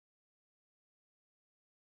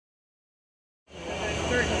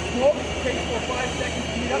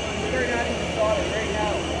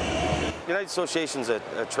United Association is a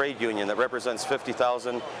trade union that represents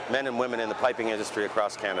 50,000 men and women in the piping industry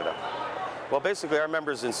across Canada. Well, basically our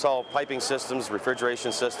members install piping systems,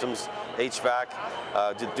 refrigeration systems, HVAC,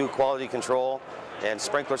 do quality control and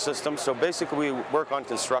sprinkler systems. So basically we work on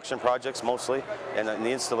construction projects mostly and in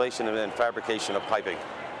the installation and fabrication of piping.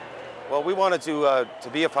 Well, we wanted to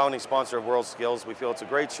be a founding sponsor of WorldSkills. We feel it's a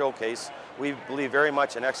great showcase. We believe very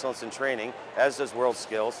much in excellence in training, as does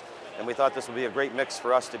WorldSkills, and we thought this would be a great mix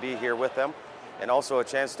for us to be here with them, and also a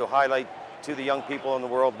chance to highlight to the young people in the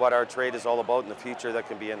world what our trade is all about and the future that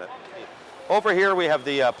can be in it. Over here we have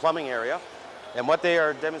the plumbing area, and what they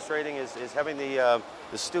are demonstrating is having the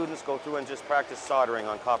students go through and just practice soldering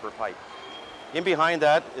on copper pipe. In behind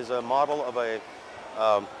that is a model of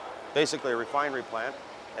basically a refinery plant.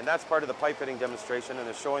 And that's part of the pipe fitting demonstration, and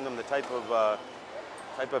it's showing them the type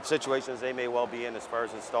of situations they may well be in as far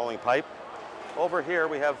as installing pipe. Over here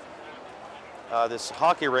we have this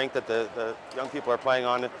hockey rink that the young people are playing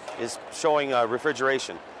on is showing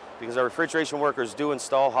refrigeration, because our refrigeration workers do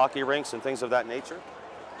install hockey rinks and things of that nature.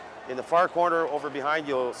 In the far corner over behind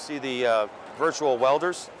you'll see the virtual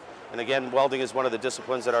welders, and again welding is one of the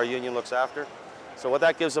disciplines that our union looks after. So what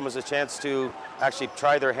that gives them is a chance to actually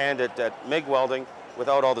try their hand at MIG welding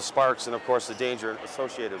without all the sparks and of course the danger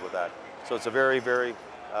associated with that. So it's a very, very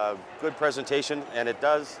good presentation, and it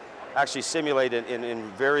does actually simulate in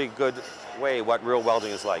very good way what real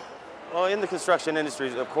welding is like. Well, in the construction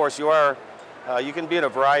industry, of course, you can be in a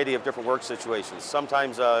variety of different work situations.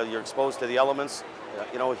 Sometimes you're exposed to the elements,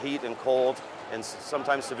 heat and cold, and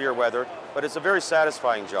sometimes severe weather, but it's a very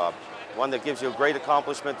satisfying job, one that gives you a great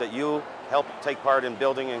accomplishment that you help take part in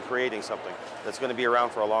building and creating something that's going to be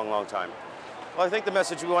around for a long, long time. Well, I think the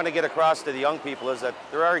message we want to get across to the young people is that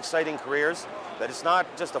there are exciting careers, that it's not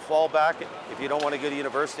just a fallback if you don't want to go to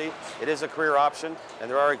university. It is a career option, and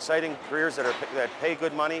there are exciting careers that pay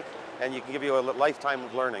good money, and you can give you a lifetime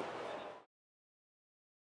of learning.